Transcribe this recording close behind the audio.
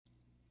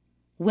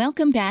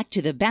Welcome back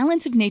to the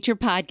Balance of Nature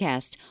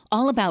podcast,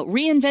 all about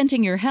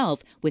reinventing your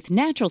health with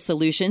natural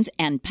solutions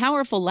and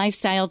powerful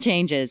lifestyle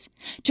changes.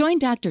 Join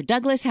Dr.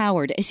 Douglas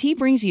Howard as he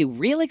brings you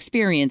real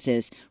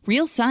experiences,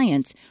 real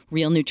science,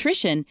 real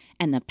nutrition,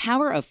 and the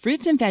power of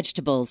fruits and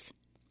vegetables.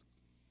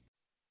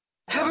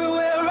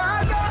 Everywhere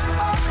I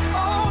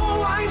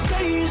go, I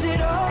change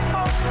it all.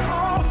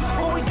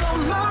 Always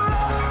on my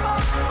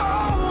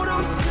road,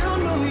 I'm still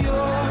New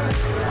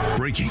York.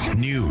 Breaking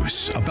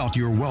news about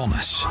your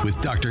wellness with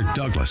Dr.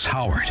 Douglas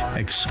Howard,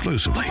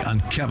 exclusively on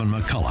Kevin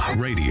McCullough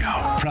Radio.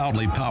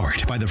 Proudly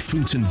powered by the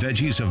fruits and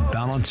veggies of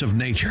Balance of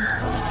Nature.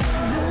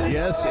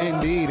 Yes,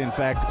 indeed. In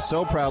fact,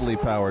 so proudly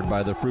powered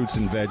by the fruits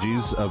and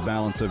veggies of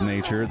Balance of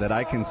Nature that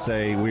I can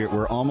say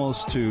we're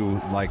almost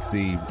to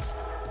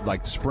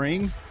like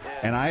spring.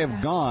 And I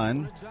have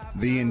gone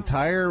the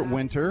entire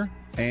winter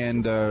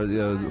and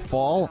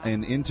fall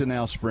and into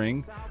now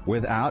spring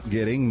without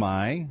getting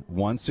my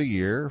once a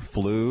year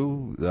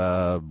flu,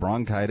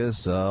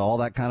 bronchitis, all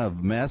that kind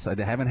of mess. I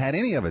haven't had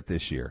any of it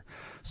this year.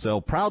 So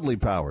proudly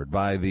powered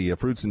by the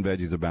fruits and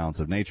veggies of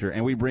Balance of Nature.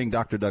 And we bring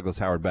Dr. Douglas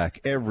Howard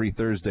back every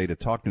Thursday to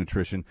talk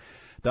nutrition.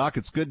 Doc,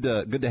 it's good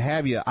to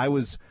have you. I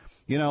was...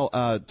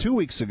 2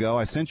 weeks ago,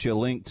 I sent you a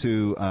link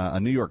to a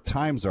New York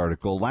Times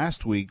article.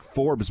 Last week,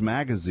 Forbes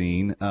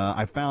magazine,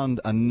 I found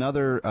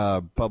another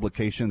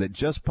publication that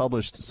just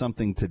published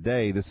something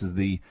today. This is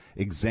the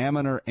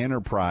Examiner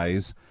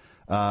Enterprise.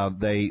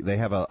 They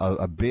have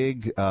a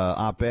big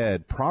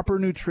op-ed. Proper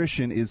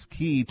nutrition is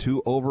key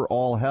to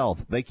overall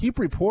health. They keep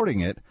reporting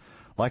it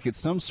like it's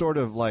some sort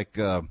of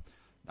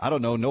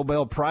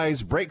Nobel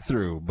Prize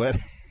breakthrough. But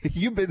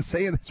you've been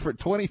saying this for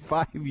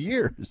 25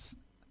 years.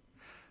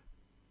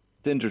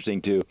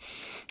 Interesting too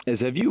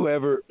is, have you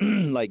ever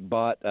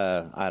bought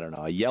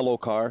a yellow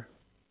car?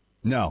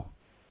 No,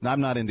 I'm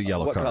not into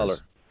yellow what cars. Color?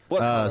 What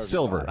color?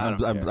 Silver.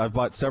 I've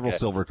bought several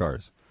silver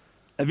cars.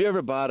 Have you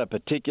ever bought a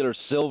particular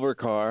silver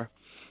car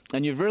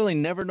and you've really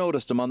never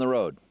noticed them on the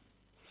road,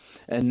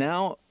 and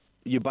now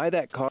you buy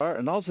that car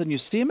and all of a sudden you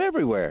see them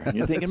everywhere and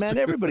you're thinking, man,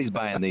 everybody's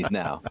buying these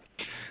now.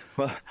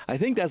 Well, I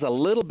think that's a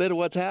little bit of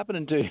what's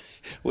happening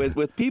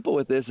with people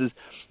with this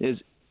is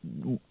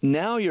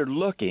now you're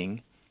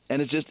looking.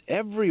 And it's just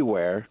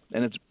everywhere,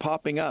 and it's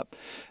popping up.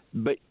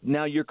 But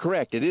now you're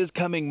correct. It is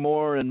coming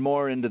more and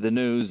more into the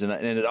news, and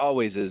it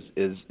always is.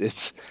 It's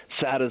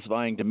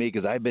satisfying to me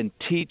because I've been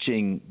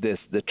teaching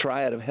the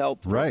triad of health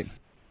for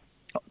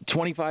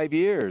 25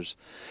 years.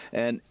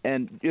 And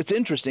it's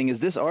interesting is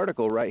this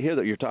article right here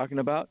that you're talking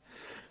about.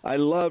 I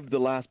loved the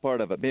last part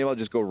of it. Maybe I'll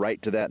just go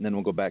right to that, and then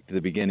we'll go back to the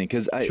beginning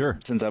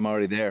since I'm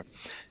already there.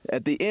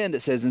 At the end,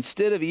 it says,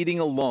 instead of eating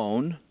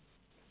alone,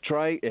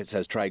 try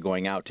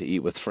going out to eat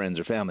with friends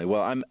or family.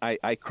 Well,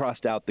 I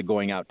crossed out the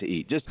going out to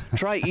eat. Just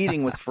try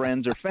eating with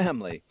friends or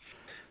family.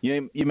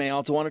 You may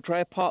also want to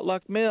try a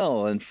potluck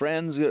meal and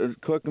friends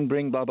cook and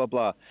bring blah, blah,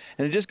 blah.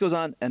 And it just goes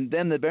on. And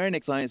then the very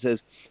next line says,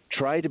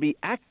 try to be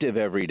active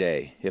every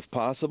day. If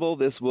possible,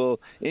 this will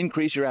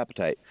increase your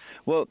appetite.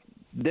 Well,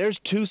 there's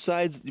two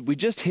sides. We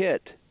just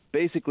hit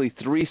basically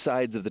three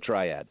sides of the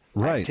triad.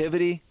 Right.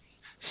 Activity,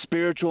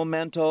 spiritual,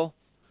 mental,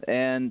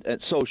 and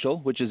social,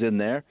 which is in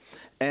there.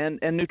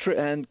 And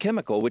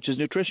chemical, which is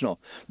nutritional.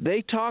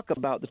 They talk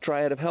about the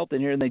triad of health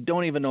in here, and they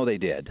don't even know they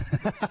did.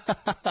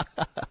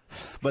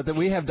 But then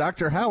we have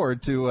Dr.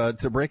 Howard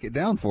to break it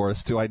down for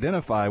us, to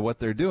identify what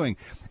they're doing.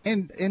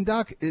 And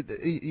Doc,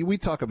 we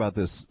talk about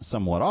this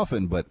somewhat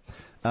often, but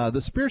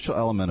the spiritual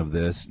element of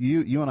this,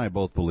 you and I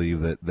both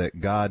believe that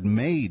God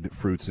made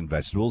fruits and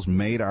vegetables,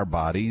 made our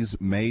bodies,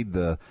 made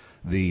the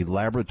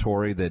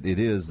laboratory that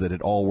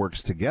it all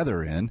works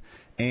together in.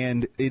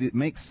 And it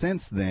makes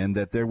sense then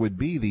that there would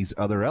be these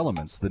other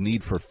elements, the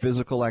need for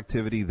physical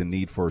activity, the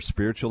need for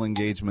spiritual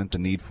engagement, the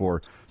need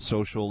for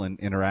social and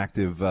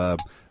interactive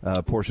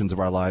portions of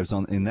our lives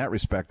in that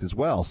respect as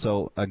well.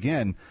 So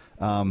again,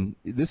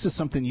 this is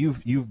something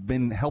you've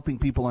been helping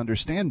people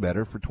understand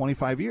better for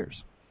 25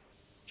 years.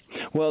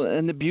 Well,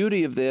 and the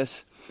beauty of this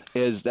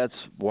is that's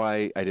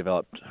why I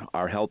developed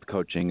our health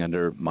coaching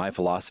under my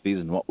philosophies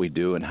and what we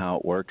do and how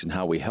it works and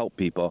how we help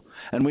people.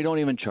 And we don't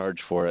even charge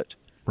for it.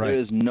 Right.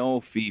 There is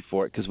no fee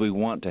for it because we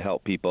want to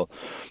help people.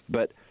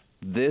 But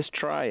this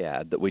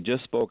triad that we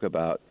just spoke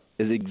about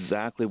is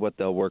exactly what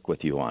they'll work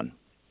with you on.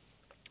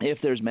 If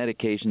there's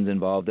medications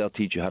involved, they'll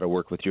teach you how to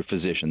work with your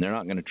physician. They're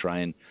not going to try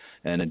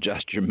and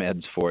adjust your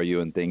meds for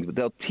you and things, but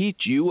they'll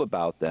teach you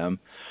about them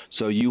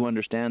so you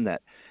understand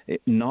that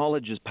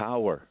knowledge is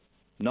power.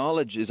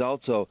 Knowledge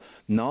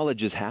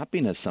is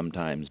happiness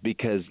sometimes,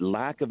 because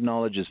lack of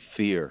knowledge is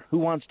fear. Who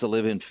wants to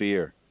live in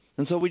fear?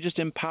 And so we just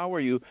empower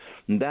you,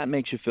 and that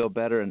makes you feel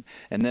better. And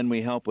then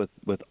we help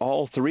with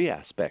all three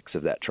aspects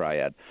of that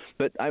triad.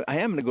 But I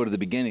am going to go to the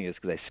beginning of this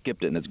because I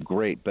skipped it, and it's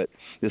great. But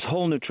this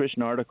whole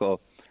nutrition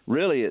article,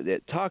 really,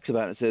 it talks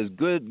about it. It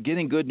says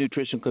getting good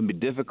nutrition can be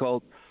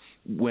difficult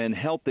when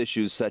health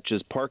issues such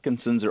as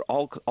Parkinson's or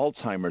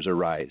Alzheimer's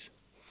arise.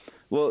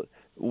 Well,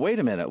 wait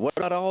a minute. What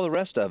about all the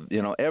rest of,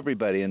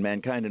 everybody in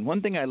mankind? And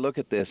one thing I look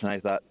at this and I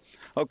thought,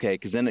 okay,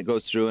 because then it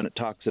goes through and it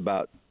talks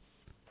about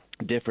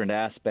different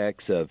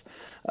aspects of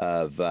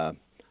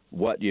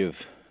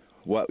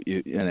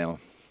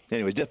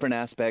different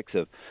aspects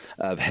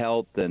of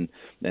health and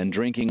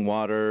drinking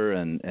water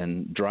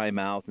and dry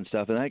mouth and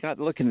stuff. And I got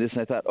looking at this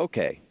and I thought,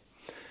 okay,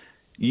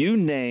 you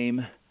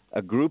name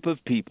a group of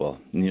people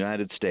in the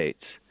United States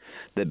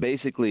that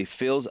basically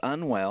feels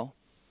unwell,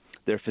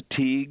 they're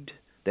fatigued,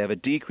 they have a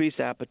decreased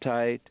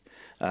appetite,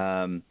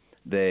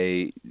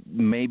 they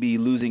may be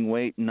losing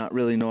weight and not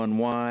really knowing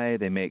why,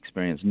 they may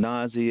experience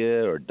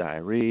nausea or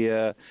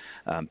diarrhea,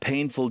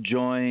 painful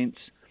joints,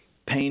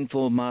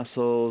 painful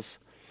muscles,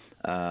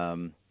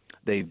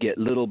 they get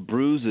little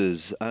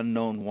bruises,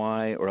 unknown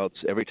why, or else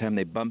every time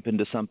they bump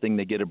into something,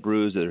 they get a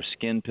bruise. Their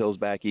skin peels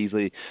back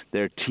easily.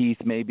 Their teeth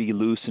may be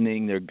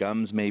loosening. Their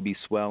gums may be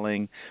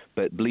swelling,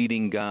 but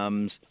bleeding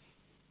gums.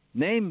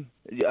 Name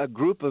a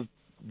group of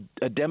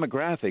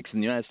demographics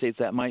in the United States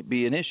that might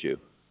be an issue.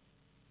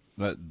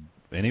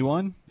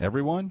 Anyone?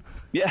 Everyone?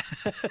 Yeah.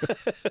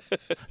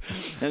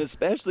 And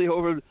especially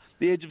over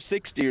the age of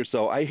 60 or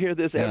so. I hear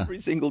this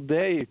every single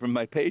day from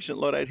my patient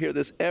load. I'd hear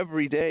this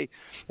every day,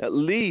 at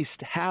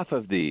least half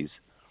of these.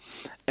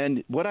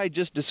 And what I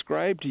just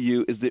described to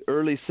you is the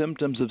early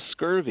symptoms of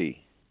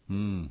scurvy.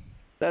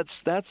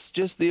 That's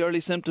just the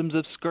early symptoms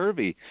of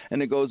scurvy.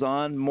 And it goes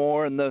on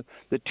more, and the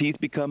teeth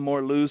become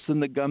more loose,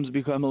 and the gums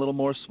become a little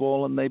more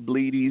swollen, they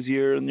bleed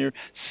easier, and your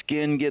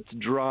skin gets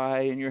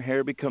dry, and your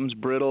hair becomes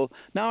brittle.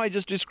 Now I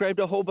just described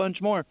a whole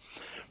bunch more.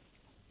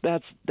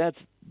 That's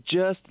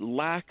just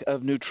lack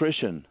of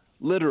nutrition.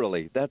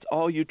 Literally, that's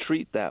all you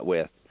treat that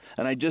with.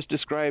 And I just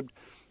described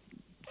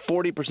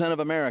 40% of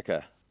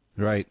America.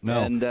 Right.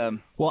 No.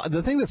 And, well,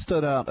 the thing that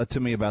stood out to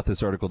me about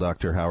this article,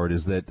 Dr. Howard,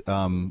 is that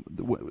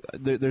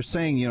they're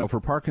saying, for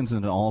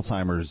Parkinson's and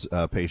Alzheimer's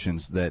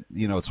patients that,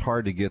 it's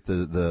hard to get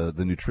the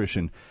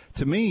nutrition.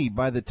 To me,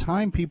 by the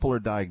time people are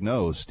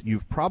diagnosed,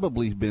 you've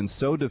probably been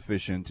so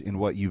deficient in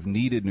what you've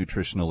needed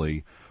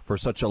nutritionally for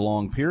such a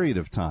long period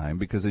of time,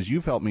 because as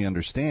you've helped me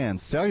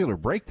understand, cellular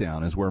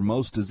breakdown is where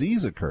most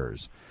disease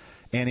occurs.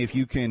 And if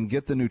you can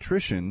get the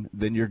nutrition,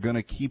 then you're going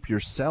to keep your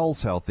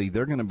cells healthy.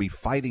 They're going to be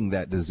fighting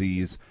that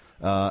disease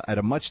at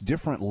a much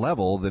different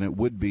level than it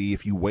would be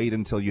if you wait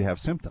until you have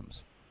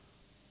symptoms.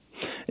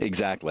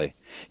 Exactly.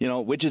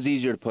 Which is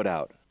easier to put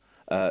out?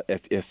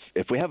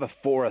 If we have a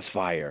forest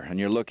fire and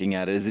you're looking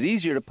at it, is it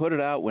easier to put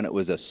it out when it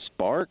was a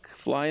spark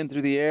flying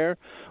through the air,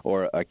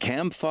 or a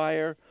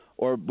campfire,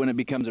 or when it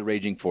becomes a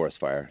raging forest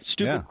fire?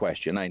 Stupid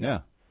question, I know.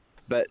 Yeah.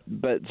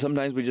 But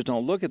sometimes we just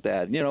don't look at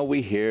that.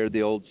 We hear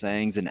the old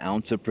sayings, an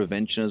ounce of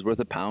prevention is worth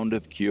a pound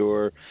of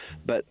cure.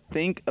 But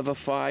think of a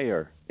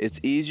fire. It's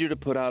easier to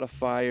put out a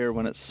fire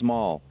when it's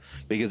small,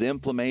 because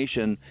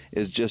inflammation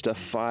is just a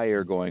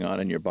fire going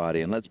on in your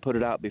body. And let's put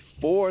it out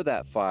before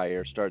that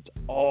fire starts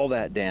all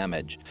that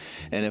damage.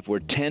 And if we're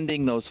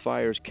tending those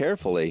fires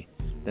carefully,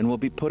 then we'll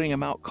be putting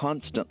them out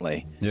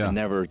constantly and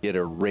never get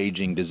a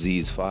raging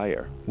disease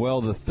fire.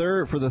 Well,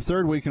 for the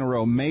third week in a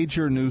row,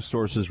 major news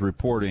sources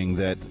reporting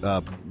that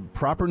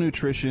proper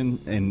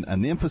nutrition and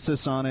an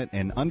emphasis on it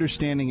and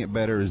understanding it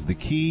better is the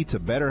key to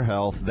better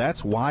health.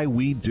 That's why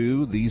we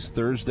do these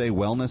Thursday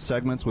wellness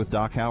segments with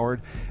Doc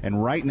Howard.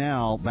 And right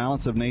now,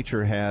 Balance of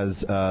Nature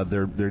has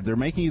they're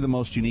making you the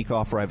most unique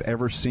offer I've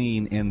ever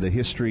seen in the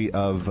history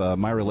of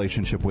my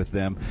relationship with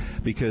them,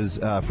 because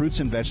fruits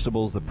and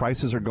vegetables, the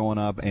prices are going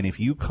up, and if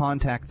you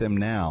contact them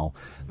now,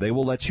 they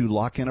will let you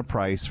lock in a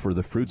price for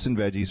the fruits and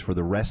veggies for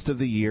the rest of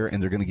the year, and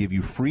they're going to give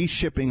you free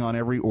shipping on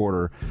every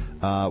order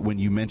when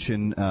you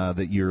mention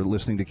that you're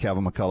listening to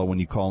Kevin McCullough when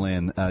you call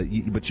in.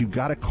 But you've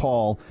got to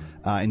call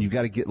and you've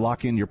got to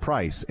lock in your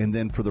price, and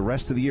then for the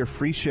rest of the year,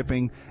 free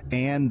shipping,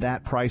 and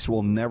that price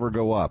will never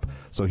go up.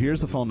 So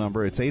here's the phone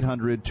number. It's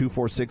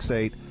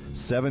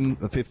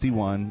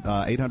 800-2468-751,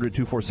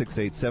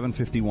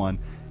 800-2468-751,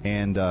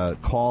 and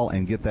call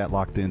and get that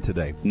locked in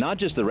today. Not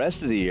just the rest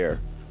of the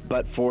year,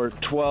 but for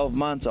 12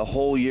 months, a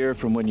whole year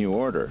from when you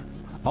order.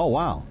 Oh,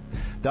 wow.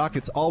 Doc,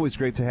 it's always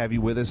great to have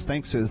you with us.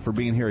 Thanks for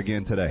being here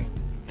again today.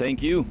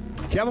 Thank you.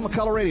 Kevin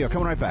McCullough Radio,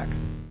 coming right back.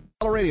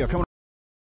 McCullough Radio, coming